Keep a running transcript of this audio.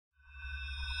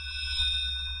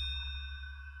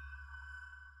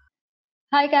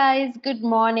Hi guys, good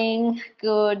morning,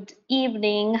 good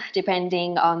evening,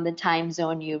 depending on the time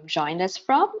zone you've joined us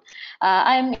from.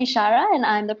 I'm Ishara and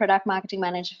I'm the product marketing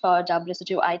manager for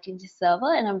WSO2 Identity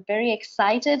Server, and I'm very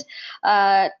excited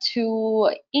to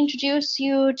introduce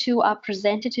you to our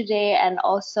presenter today and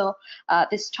also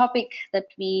this topic that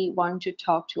we want to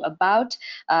talk to about.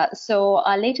 So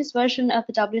our latest version of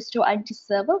the WSO2 Identity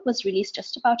Server was released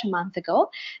just about a month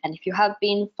ago, and if you have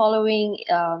been following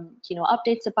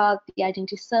updates about the identity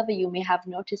server, you may have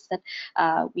noticed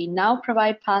that we now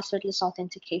provide passwordless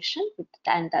authentication,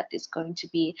 and that is going to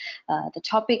be the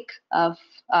topic of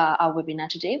our webinar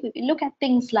today. We will look at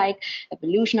things like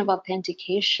evolution of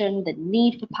authentication, the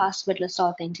need for passwordless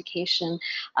authentication,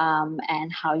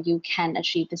 and how you can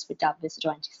achieve this with WSO2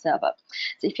 Identity Server.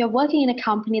 So if you're working in a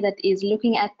company that is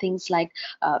looking at things like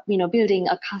building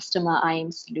a customer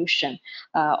IAM solution,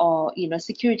 or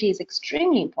security is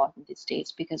extremely important these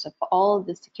days because of all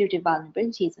the security vulnerabilities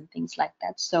and things like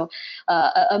that. So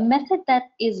a method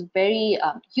that is very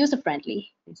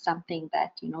user-friendly is something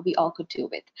that we all could do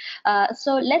with.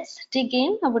 So let's dig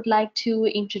in. I would like to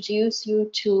introduce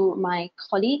you to my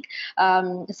colleague.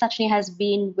 Sachini has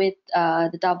been with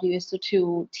the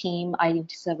WSO2 team,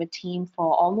 Identity Server team,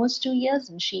 for almost 2 years,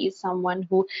 and she is someone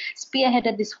who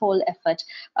spearheaded this whole effort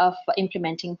of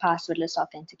implementing passwordless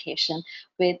authentication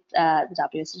with the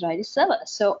WSO2 Identity Server.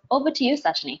 So over to you,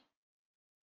 Sachini.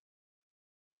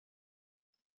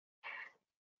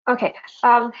 Okay,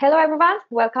 hello everyone,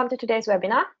 welcome to today's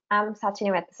webinar. I'm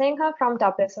Sachini Singha from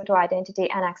WSO2 Identity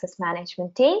and Access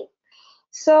Management team.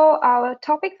 So our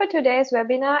topic for today's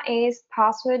webinar is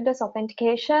passwordless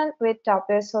authentication with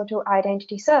WSO2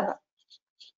 Identity Server.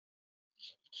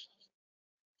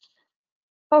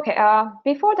 Okay,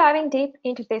 before diving deep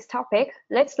into this topic,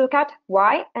 let's look at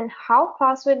why and how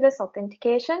passwordless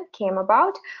authentication came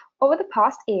about over the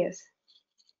past years.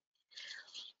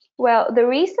 Well, the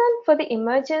reason for the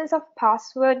emergence of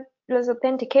passwordless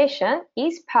authentication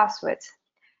is passwords.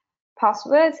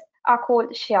 Passwords are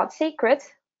called shared secrets,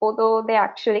 although they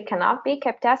actually cannot be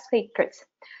kept as secrets.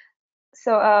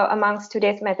 So amongst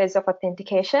today's methods of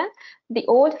authentication, the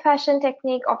old-fashioned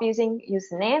technique of using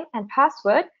username and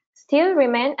password still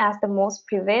remain as the most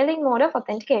prevailing mode of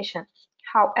authentication.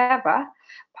 However,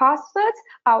 passwords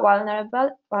are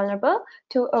vulnerable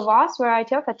to a vast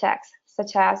variety of attacks,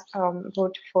 such as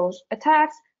brute force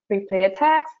attacks, replay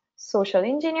attacks, social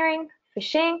engineering,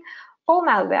 phishing, or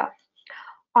malware.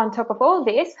 On top of all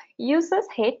this, users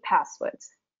hate passwords.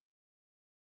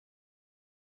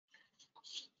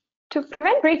 To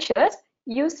prevent breaches,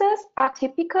 users are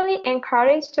typically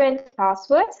encouraged to enter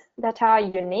passwords that are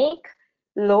unique,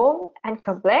 long, and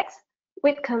complex,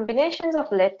 with combinations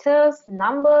of letters,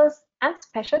 numbers, and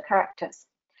special characters.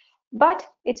 But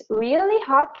it's really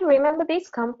hard to remember these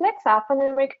complex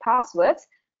alphanumeric passwords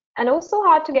and also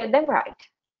hard to get them right.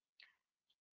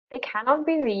 They cannot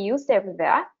be reused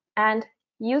everywhere, and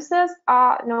users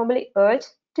are normally urged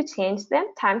to change them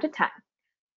time to time.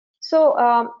 So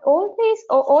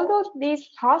although these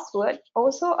passwords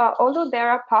although there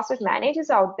are password managers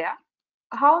out there,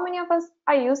 how many of us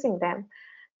are using them?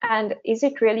 And is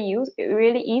it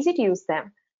really easy to use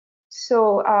them?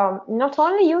 So not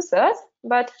only users,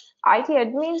 but IT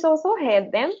admins also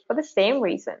hate them for the same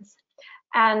reasons.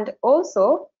 And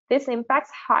also, this impacts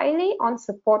highly on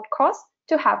support costs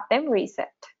to have them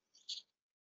reset.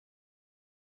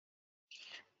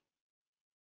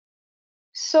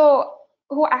 So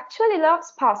who actually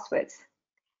loves passwords?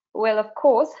 Well, of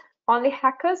course, only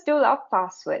hackers do love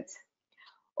passwords.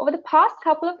 Over the past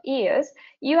couple of years,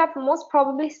 you have most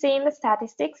probably seen the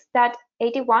statistics that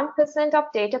 81% of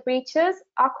data breaches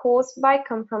are caused by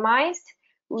compromised,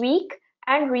 weak,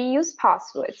 and reused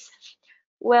passwords.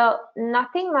 Well,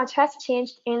 nothing much has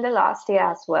changed in the last year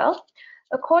as well.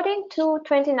 According to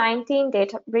 2019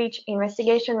 data breach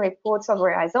investigation reports of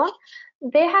Verizon,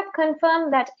 they have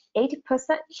confirmed that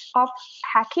 80% of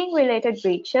hacking-related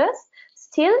breaches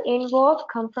still involve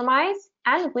compromised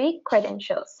and weak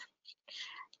credentials.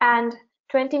 And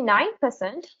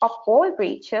 29% of all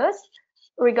breaches,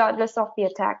 regardless of the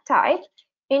attack type,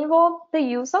 involve the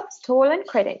use of stolen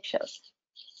credentials.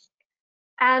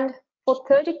 And for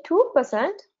 32%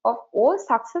 of all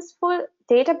successful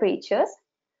data breaches,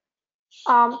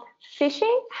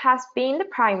 phishing has been the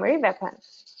primary weapon.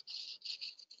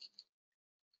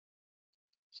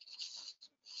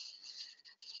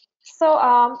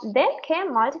 So then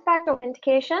came multi-factor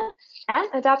authentication and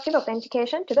adaptive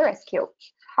authentication to the rescue.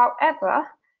 However,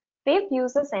 few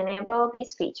users enable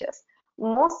these features.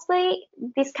 Mostly,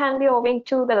 this can be owing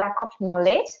to the lack of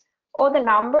knowledge or the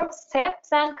number of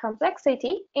steps and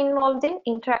complexity involved in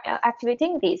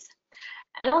activating these.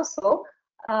 And also,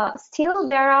 Still,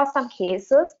 there are some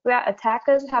cases where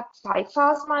attackers have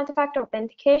bypassed multi-factor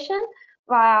authentication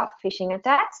via phishing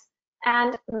attacks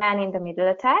and man-in-the-middle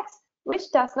attacks,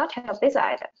 which does not help this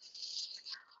either.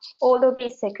 Although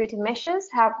these security measures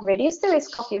have reduced the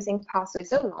risk of using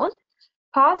passwords alone,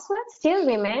 passwords still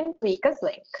remain the weakest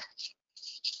link.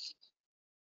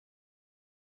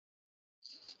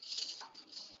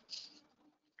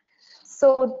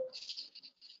 So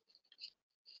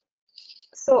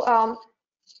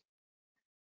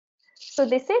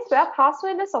this is where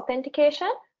passwordless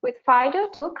authentication with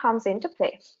FIDO2 comes into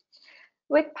play.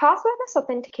 With passwordless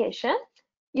authentication,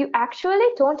 you actually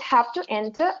don't have to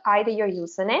enter either your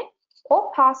username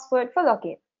or password for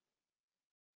login.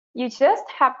 You just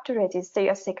have to register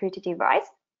your security device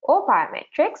or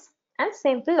biometrics and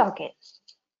simply log in.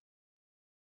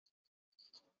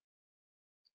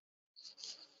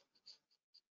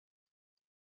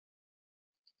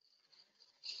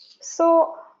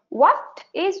 So what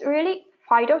is really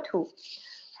FIDO2?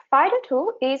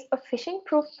 FIDO2 is a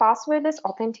phishing-proof passwordless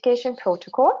authentication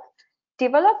protocol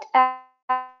developed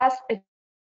as a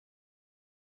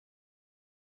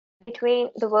between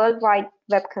the World Wide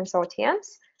Web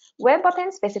Consortium's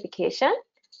WebAuthn specification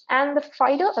and the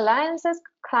FIDO Alliance's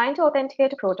Client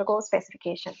Authenticator Protocol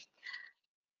specification.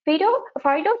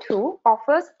 FIDO2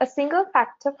 offers a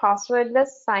single-factor passwordless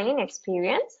sign-in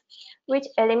experience, which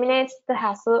eliminates the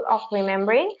hassle of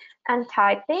remembering and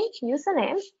typing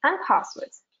usernames and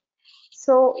passwords.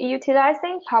 So,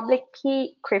 utilizing public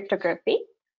key cryptography,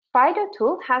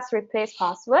 FIDO2 has replaced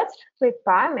passwords with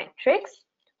biometrics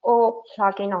or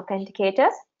plug-in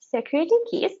authenticators, security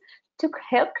keys to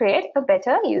help create a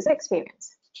better user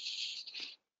experience.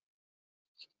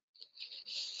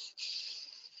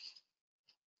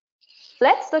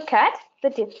 Let's look at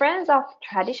the difference of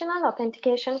traditional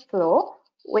authentication flow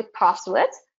with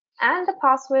passwords and the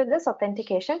passwordless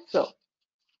authentication flow.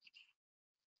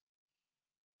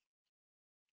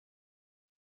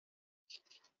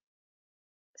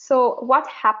 So what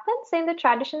happens in the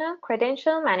traditional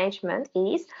credential management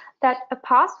is that a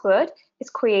password is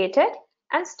created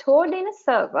and stored in a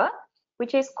server,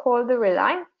 which is called the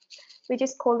relying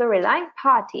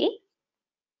party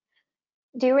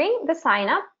during the sign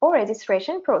up or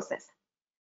registration process.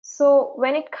 So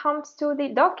when it comes to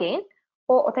the login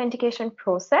or authentication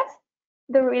process,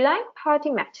 the relying party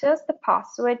matches the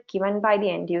password given by the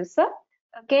end user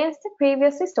against the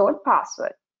previously stored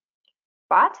password.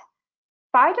 But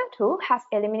FIDO2 has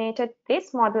eliminated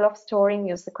this model of storing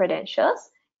user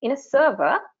credentials in a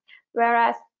server,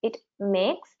 whereas it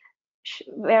makes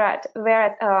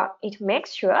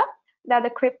sure that the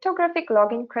cryptographic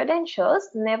login credentials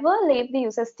never leave the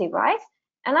user's device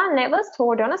and are never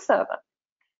stored on a server.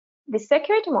 This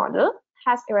security model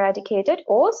has eradicated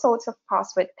all sorts of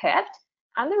password theft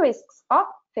and the risks of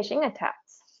phishing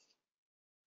attacks.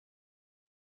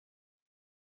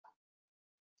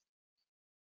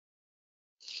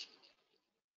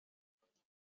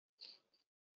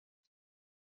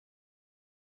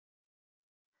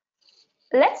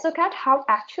 Let's look at how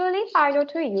actually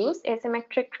FIDO2 use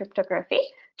asymmetric cryptography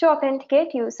to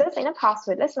authenticate users in a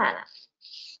passwordless manner.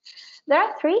 There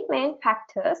are three main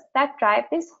factors that drive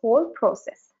this whole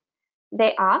process.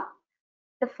 They are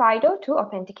the FIDO2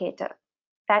 authenticator,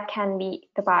 that can be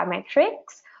the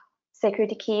biometrics,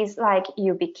 security keys like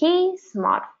YubiKey,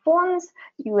 smartphones,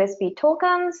 USB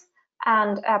tokens,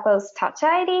 and Apple's Touch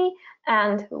ID,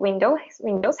 and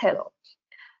Windows Hello.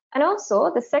 And also,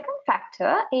 the second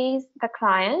factor is the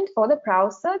client or the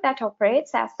browser that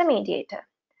operates as the mediator.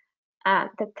 And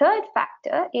the third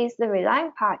factor is the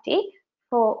relying party,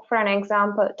 for an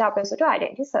example, WSO2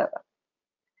 Identity Server.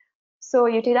 So,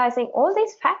 utilizing all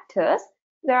these factors,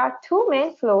 there are two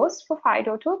main flows for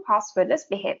FIDO2 passwordless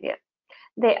behavior.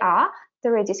 They are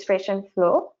the registration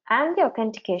flow and the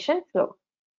authentication flow.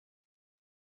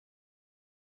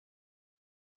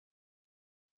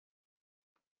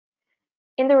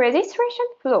 In the registration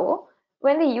flow,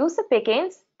 when the user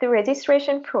begins the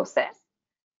registration process,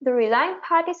 the relying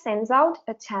party sends out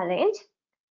a challenge.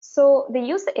 So the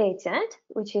user agent,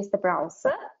 which is the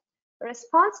browser,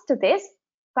 responds to this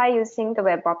by using the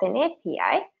WebAuthn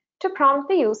API to prompt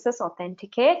the user's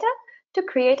authenticator to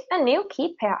create a new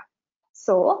key pair.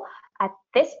 So at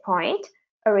this point,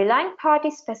 a relying party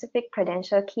specific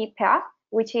credential key pair,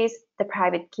 which is the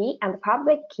private key and the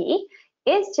public key,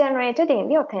 is generated in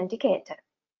the authenticator.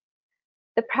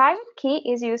 The private key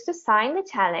is used to sign the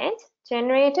challenge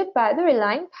generated by the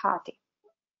relying party.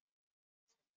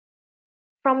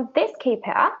 From this key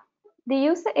pair, the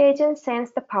user agent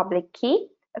sends the public key,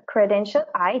 a credential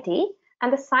ID,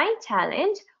 and the signed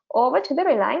challenge over to the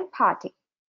relying party.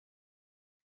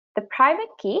 The private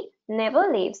key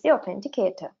never leaves the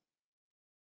authenticator.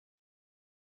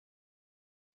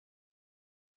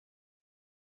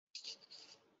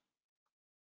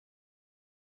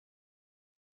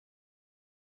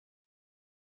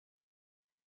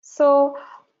 So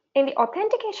in the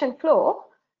authentication flow,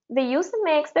 the user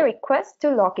makes the request to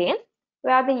log in,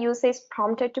 where the user is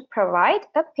prompted to provide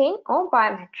a PIN or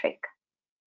biometric.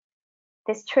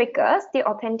 This triggers the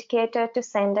authenticator to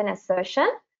send an assertion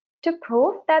to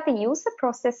prove that the user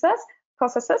possesses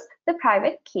the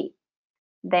private key.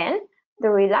 Then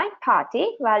the relying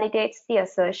party validates the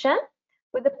assertion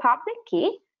with the public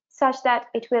key such that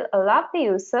it will allow the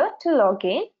user to log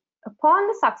in upon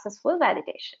the successful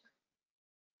validation.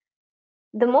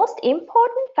 The most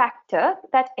important factor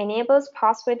that enables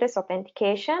passwordless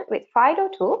authentication with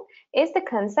FIDO2 is the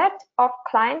concept of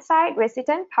client-side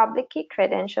resident public key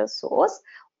credential source,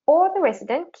 or the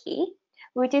resident key,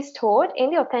 which is stored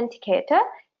in the authenticator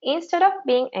instead of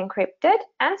being encrypted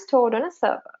and stored on a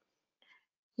server.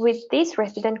 With these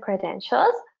resident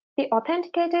credentials, the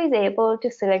authenticator is able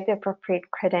to select the appropriate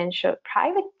credential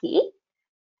private key.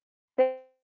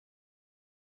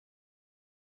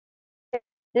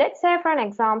 Let's say, for an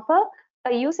example,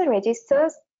 a user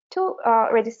registers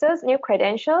new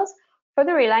credentials for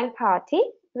the relying party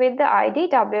with the ID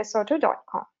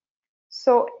WSO2.com.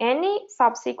 So any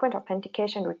subsequent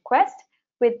authentication request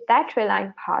with that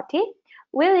relying party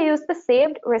will use the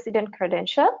saved resident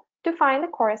credential to find the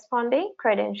corresponding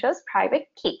credential's private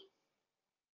key.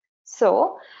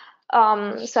 So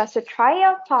as to try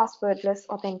out passwordless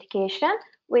authentication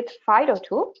with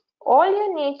FIDO2, all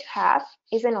you need to have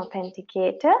is an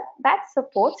authenticator that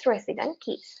supports resident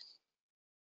keys.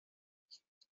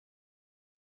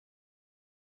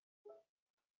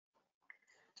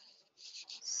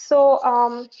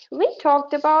 So we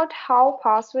talked about how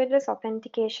passwordless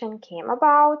authentication came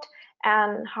about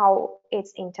and how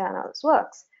its internals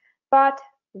works. But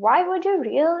why would you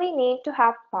really need to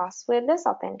have passwordless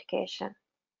authentication?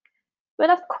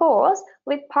 Well, of course,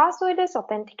 with passwordless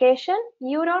authentication,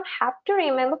 you don't have to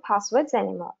remember passwords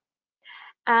anymore.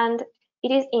 And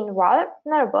it is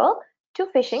invulnerable to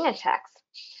phishing attacks.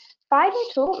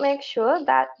 FIDO2 makes sure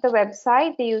that the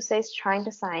website the user is trying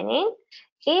to sign in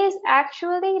is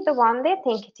actually the one they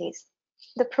think it is.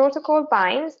 The protocol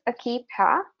binds a key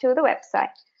pair to the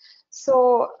website.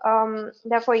 So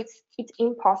therefore, it's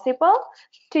impossible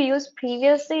to use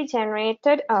previously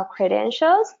generated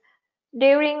credentials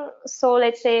during, so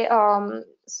let's say, to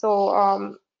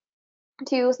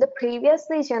use the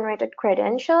previously generated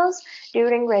credentials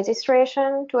during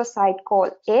registration to a site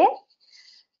called A,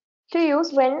 to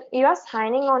use when you are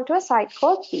signing on to a site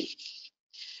called B.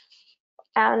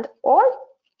 And all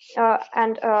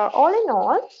in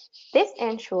all, this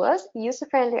ensures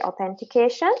user-friendly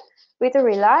authentication with a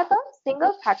reliable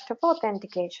single factor for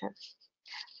authentication.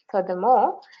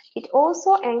 Furthermore, it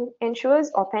also ensures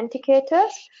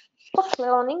authenticators for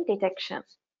cloning detection.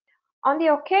 On the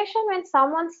occasion when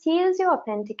someone steals your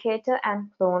authenticator and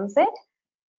clones it,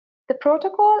 the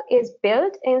protocol is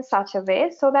built in such a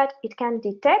way so that it can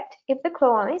detect if the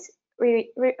clone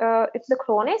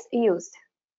is used.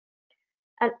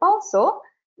 And also,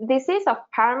 this is of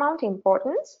paramount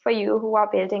importance for you who are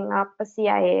building up a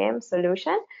CIAM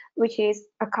solution, which is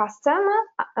a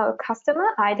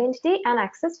customer identity and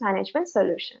access management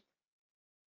solution.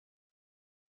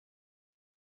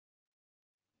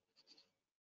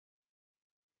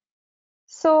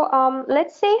 So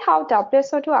let's see how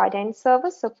WSO2 Identity Server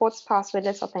supports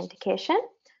passwordless authentication.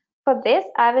 For this,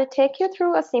 I will take you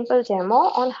through a simple demo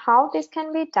on how this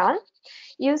can be done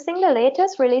using the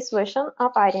latest release version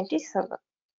of Identity Server.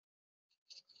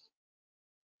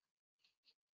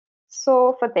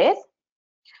 So for this,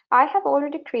 I have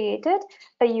already created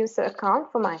a user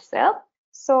account for myself.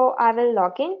 So I will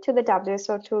log in to the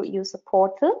WSO2 user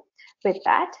portal with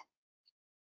that.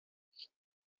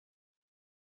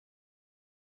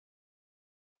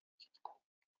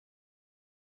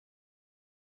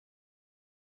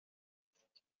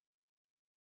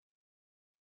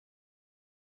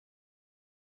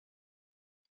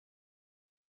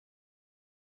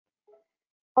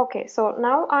 Okay, so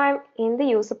now I'm in the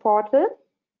user portal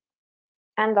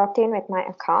and logged in with my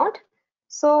account.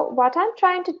 So what I'm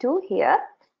trying to do here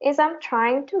is I'm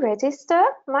trying to register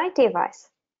my device.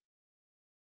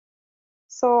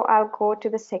 So I'll go to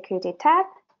the security tab.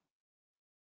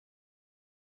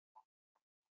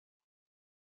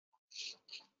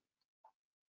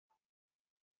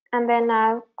 And then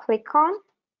I'll click on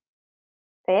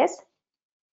this.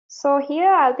 So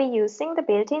here I'll be using the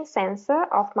built-in sensor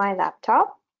of my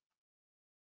laptop.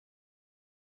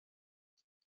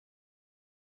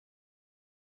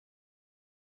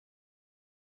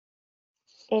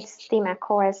 it's the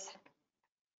macOS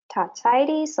Touch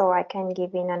ID, so I can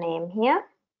give in a name here.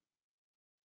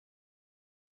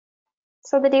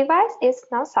 So the device is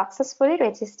now successfully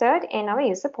registered in our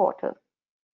user portal.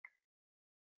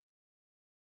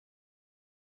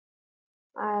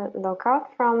 I'll log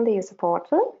out from the user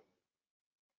portal.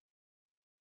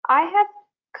 I have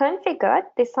configured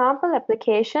the sample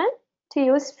application to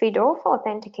use FIDO for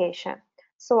authentication.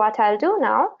 So what I'll do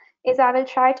now is I will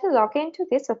try to log into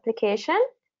this application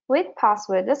with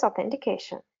passwordless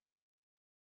authentication.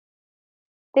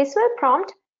 This will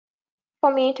prompt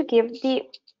for me to give the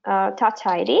Touch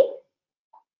ID.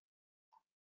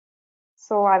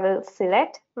 So I will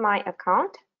select my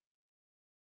account.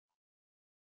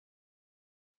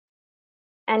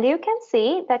 And you can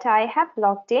see that I have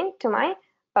logged in to my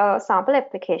sample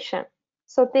application.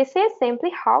 So this is simply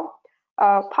how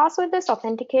passwordless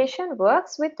authentication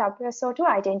works with WSO2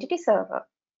 Identity Server.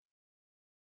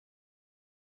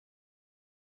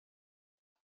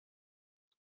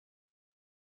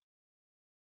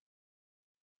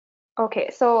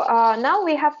 Okay, so now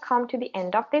we have come to the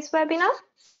end of this webinar.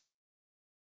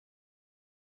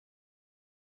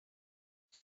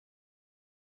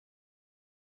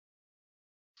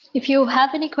 If you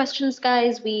have any questions,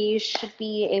 guys, we should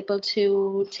be able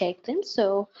to take them.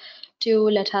 So do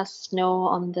let us know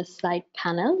on the slide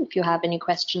panel if you have any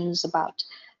questions about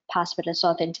passwordless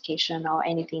authentication or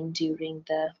anything during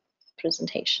the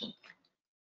presentation.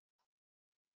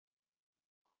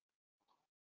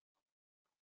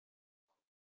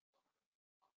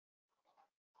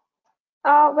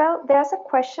 Well, there's a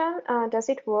question, does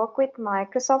it work with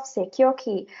Microsoft Secure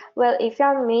Key? Well, if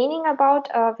you're meaning about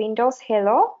Windows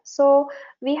Hello, so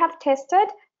we have tested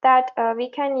that we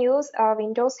can use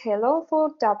Windows Hello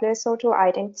for WSO2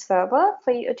 Identity Server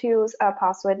for you to use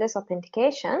passwordless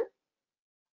authentication.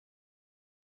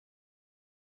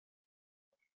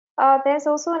 There's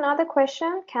also another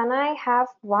question, can I have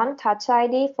one Touch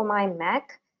ID for my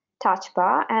Mac Touch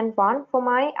Bar and one for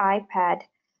my iPad?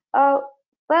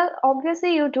 Well,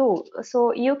 obviously you do.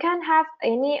 So you can have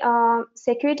any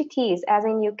security keys, as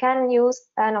in you can use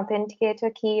an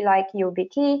authenticator key like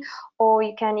YubiKey, or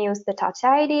you can use the Touch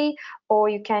ID, or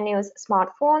you can use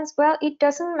smartphones. Well, it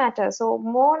doesn't matter. So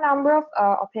more number of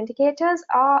authenticators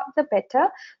are the better.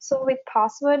 So with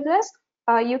passwordless,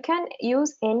 you can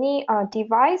use any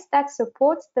device that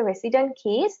supports the resident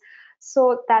keys.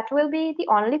 So that will be the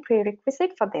only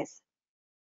prerequisite for this.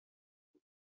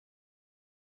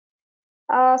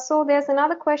 So there's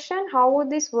another question, how would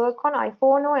this work on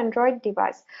iPhone or Android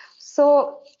device?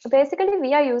 So basically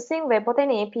we are using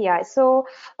WebAuthn API. So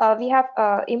we have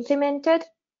implemented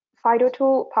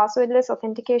FIDO2 passwordless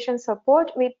authentication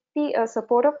support with the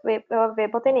support of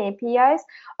WebAuthn APIs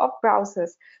of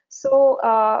browsers. So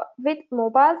with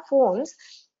mobile phones,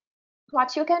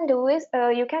 what you can do is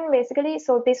you can basically,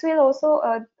 so this will also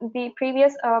the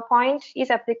previous point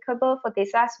is applicable for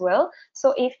this as well.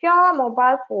 So if your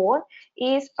mobile phone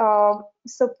is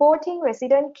supporting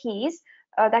resident keys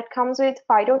that comes with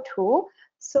FIDO2,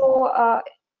 so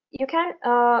you can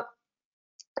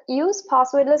use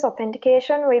passwordless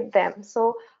authentication with them.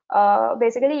 So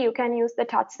basically you can use the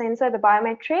touch sensor, the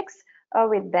biometrics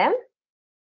with them.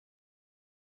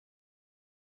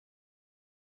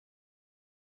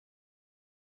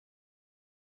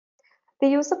 The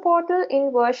user portal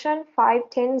in version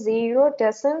 5.10.0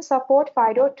 doesn't support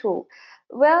FIDO2.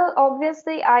 Well,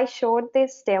 obviously, I showed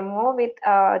this demo with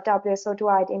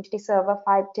WSO2 Identity Server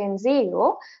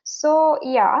 5.10.0. So,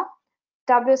 yeah,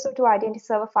 WSO2 Identity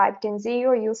Server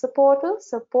 5.10.0 user portal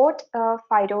support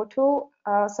FIDO2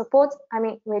 supports,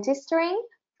 registering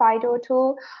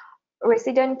FIDO2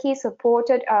 resident key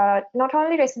supported, not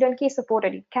only resident key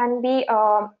supported, it can be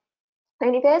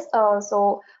anyways,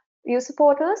 so user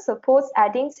portal supports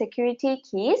adding security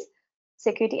keys,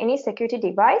 any security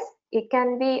device. It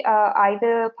can be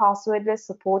either passwordless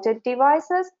supported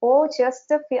devices or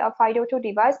just a FIDO2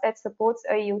 device that supports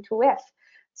a U2F.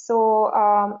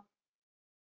 So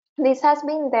this has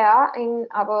been there in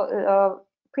our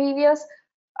previous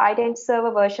identity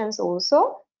server versions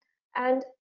also. And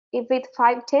with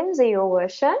 5.10.0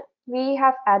 version, we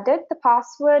have added the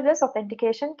passwordless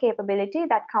authentication capability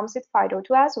that comes with FIDO2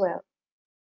 as well.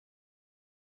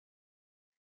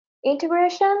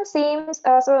 Integration seems,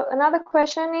 so another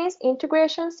question is,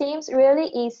 integration seems really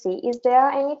easy. Is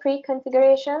there any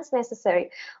pre-configurations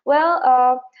necessary?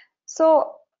 Well,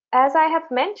 so as I have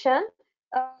mentioned,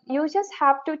 you just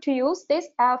have to use this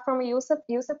from a user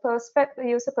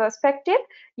perspective.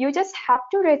 You just have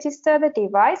to register the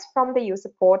device from the user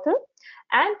portal,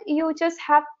 and you just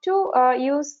have to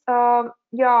use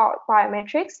your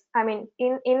biometrics. I mean,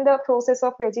 in the process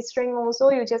of registering also,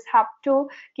 you just have to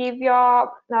give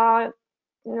your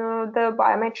the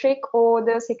biometric or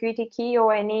the security key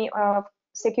or any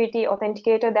security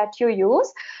authenticator that you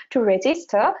use to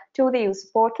register to the user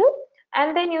portal,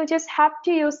 and then you just have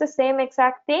to use the same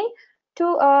exact thing to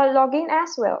log in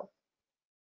as well.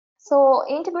 So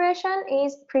integration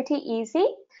is pretty easy.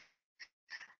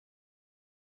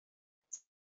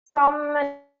 From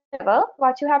level,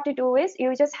 what you have to do is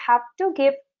you just have to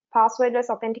give passwordless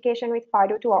authentication with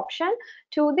FIDO2 option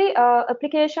to the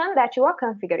application that you are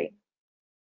configuring.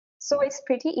 So it's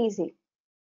pretty easy.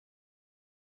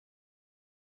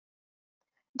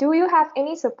 Do you have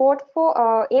any support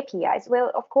for APIs?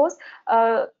 Well, of course,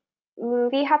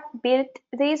 we have built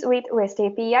these with REST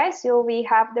APIs. So we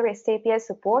have the REST API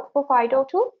support for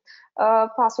FIDO2,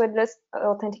 passwordless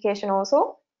authentication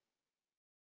also.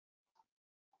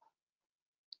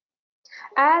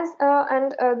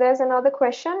 There's another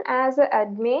question. As an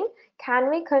admin,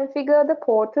 can we configure the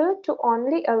portal to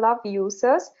only allow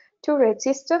users to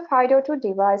register FIDO2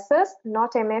 devices,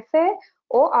 not MFA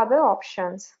or other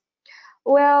options?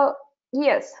 Well,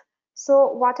 yes. So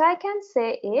what I can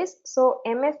say is, so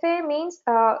MFA means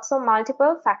so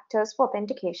multiple factors for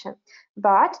authentication.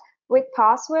 But with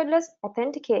passwordless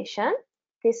authentication,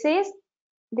 this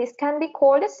can be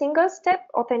called a single step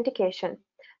authentication.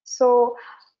 So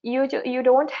you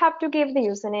don't have to give the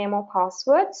username or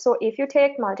password. So if you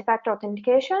take multi-factor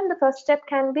authentication, the first step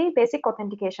can be basic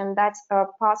authentication. That's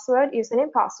password,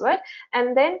 username, password.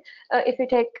 And then if you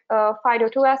take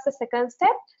FIDO2 as the second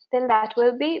step, then that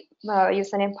will be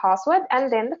username, password, and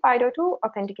then the FIDO2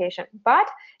 authentication. But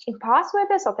in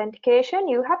passwordless authentication,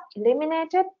 you have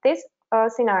eliminated this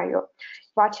scenario.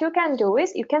 What you can do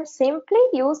is you can simply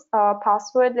use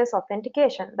passwordless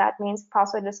authentication. That means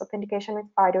passwordless authentication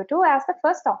with FIDO2 as the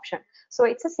first option. So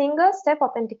it's a single step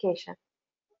authentication.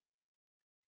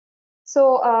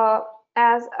 So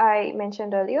as I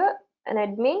mentioned earlier, an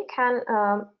admin can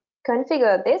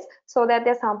configure this so that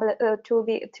they sample to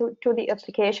the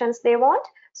applications they want,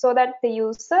 so that the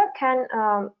user can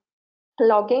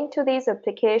log into these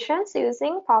applications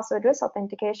using passwordless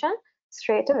authentication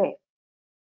straight away.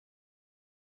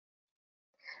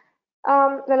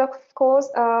 Well, of course,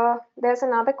 there's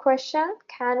another question.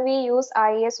 Can we use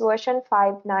IIS version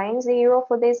 5.9.0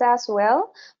 for this as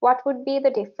well? What would be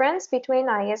the difference between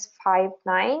IIS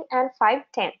 5.9 and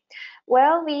 5.10?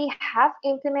 Well, we have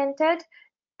implemented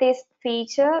this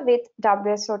feature with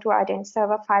WSO2 Identity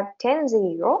Server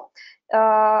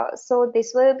 5.10.0. So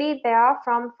this will be there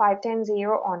from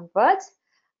 5.10.0 onwards.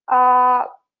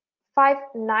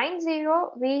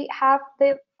 5.9.0, we have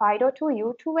the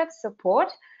FIDO2 U2F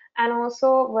support, and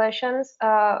also versions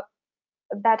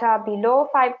that are below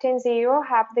 5.10.0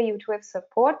 have the U2F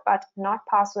support, but not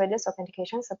passwordless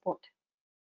authentication support.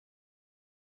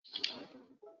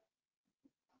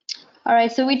 All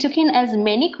right, so we took in as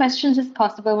many questions as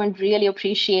possible and really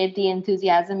appreciate the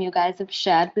enthusiasm you guys have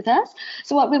shared with us.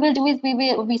 So what we will do is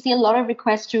we see a lot of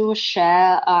requests to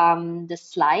share the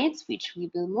slides, which we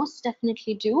will most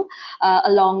definitely do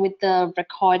along with the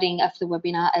recording of the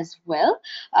webinar as well.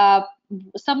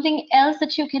 Something else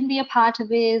that you can be a part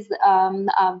of is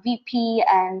VP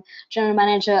and General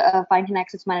Manager of Identity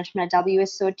Access Management at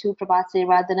WSO2, Prabhat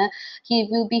Srivaddhana. He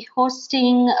will be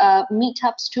hosting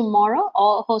meetups tomorrow,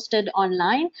 all hosted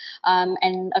online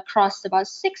and across about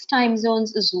 6 time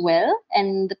zones as well.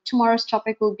 And tomorrow's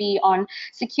topic will be on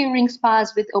securing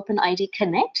SPAs with OpenID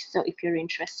Connect. So if you're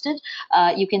interested,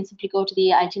 you can simply go to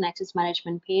the Identity Access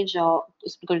Management page or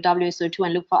go to WSO2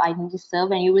 and look for Identity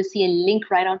Server, and you will see a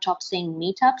link right on top saying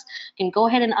meetups. You can go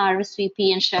ahead and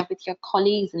RSVP and share with your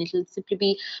colleagues, and it'll simply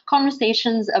be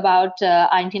conversations about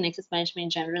identity and access management in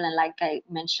general. And like I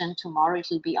mentioned, tomorrow it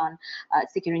will be on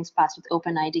securing SPAs with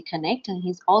OpenID Connect. And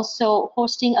he's also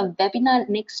hosting a webinar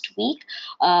next week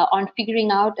on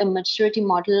figuring out a maturity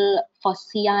model for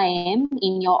CIM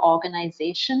in your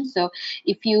organization. So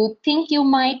if you think you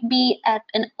might be at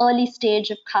an early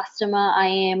stage of customer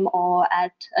IAM or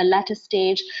at a latter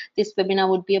stage, this webinar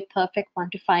would be a perfect one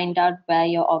to find out where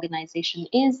your organization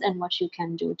is and what you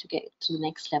can do to get to the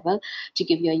next level to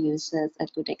give your users a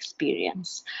good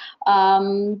experience.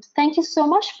 Thank you so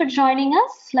much for joining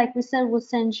us. Like we said, we'll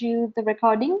send you the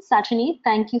recording. Satani,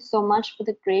 thank you so much for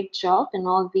the great job and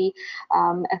all the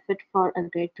effort for a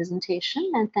great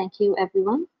presentation. And thank you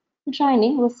everyone for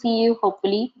joining. We'll see you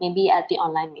hopefully maybe at the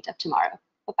online meetup tomorrow.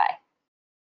 Bye-bye.